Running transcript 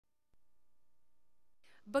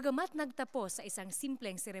Bagamat nagtapos sa isang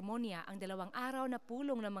simpleng seremonya ang 2 araw na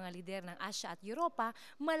pulong ng mga lider ng Asya at Europa,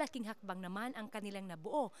 malaking hakbang naman ang kanilang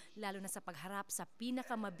nabuo, lalo na sa pagharap sa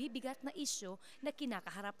pinakamabibigat na isyu na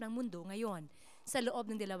kinakaharap ng mundo ngayon. Sa loob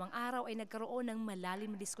ng 2 araw ay nagkaroon ng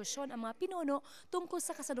malalim na diskusyon ang mga pinuno tungkol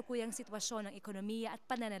sa kasalukuyang sitwasyon ng ekonomiya at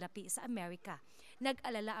pananalapi sa Amerika.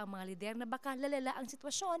 Nag-alala ang mga lider na baka lalala ang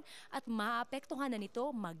sitwasyon at maapektuhan na nito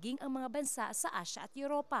maging ang mga bansa sa Asya at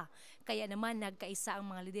Europa. Kaya naman nagkaisa ang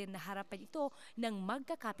mga lider na harapan ito ng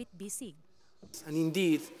magkakapit-bisig. And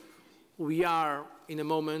indeed, we are in a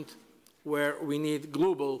moment where we need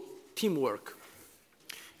global teamwork.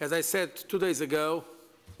 As I said 2 days ago,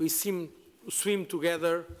 we swim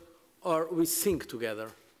together or we sink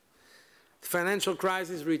together. The financial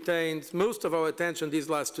crisis retained most of our attention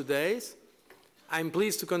these last 2 days. I'm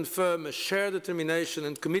pleased to confirm a shared determination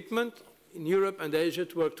and commitment in Europe and Asia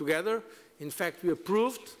to work together. In fact, we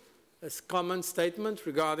approved a common statement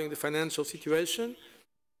regarding the financial situation.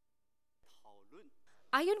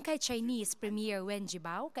 Ayon kay Chinese Premier Wen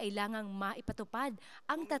Jiabao, kailangang maipatupad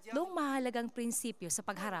ang 3 mahalagang prinsipyo sa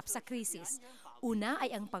pagharap sa krisis. Una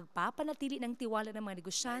ay ang pagpapanatili ng tiwala ng mga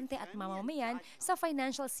negosyante at mamamayan sa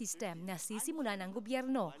financial system na sisimulan ng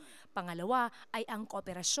gobyerno. Pangalawa ay ang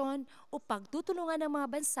kooperasyon o pagtutulungan ng mga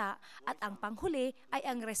bansa at ang panghuli ay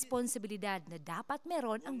ang responsibilidad na dapat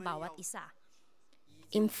meron ang bawat isa.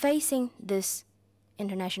 In facing this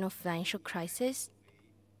international financial crisis,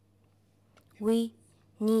 we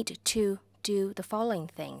need to do the following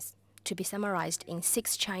things to be summarized in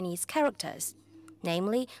 6 Chinese characters,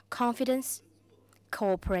 namely confidence,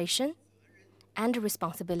 cooperation, and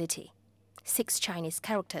responsibility. 6 Chinese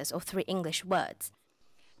characters or 3 English words.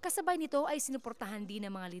 Kasabay nito ay sinuportahan din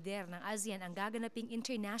ng mga lider ng ASEAN ang gaganaping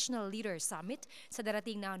International Leaders Summit sa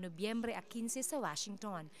darating na Nobyembre 15 sa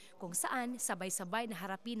Washington, kung saan sabay-sabay na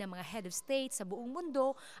harapin ng mga head of state sa buong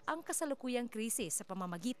mundo ang kasalukuyang krisis sa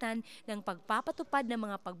pamamagitan ng pagpapatupad ng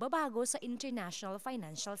mga pagbabago sa international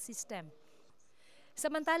financial system.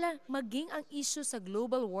 Samantala, maging ang isyu sa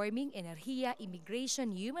global warming, enerhiya, immigration,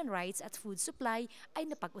 human rights at food supply ay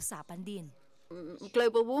napag-usapan din.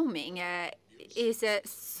 Global warming is a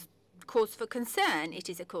cause for concern. It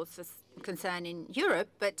is a cause for concern in Europe,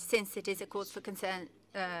 but since it is a cause for concern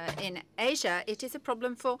in Asia, it is a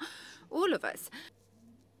problem for all of us.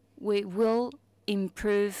 We will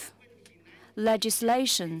improve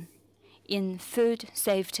legislation in food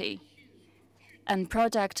safety and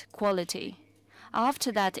product quality.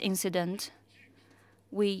 After that incident,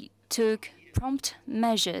 we took prompt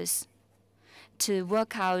measures to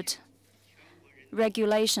work out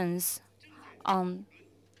regulations on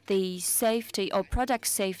the safety or product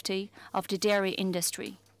safety of the dairy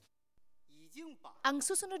industry. Ang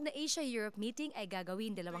susunod na Asia-Europe meeting ay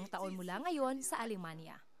gagawin 2 taon mula ngayon sa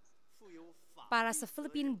Alemanya. Para sa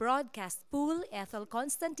Philippine Broadcast Pool, Ethel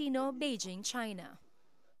Constantino, Beijing, China.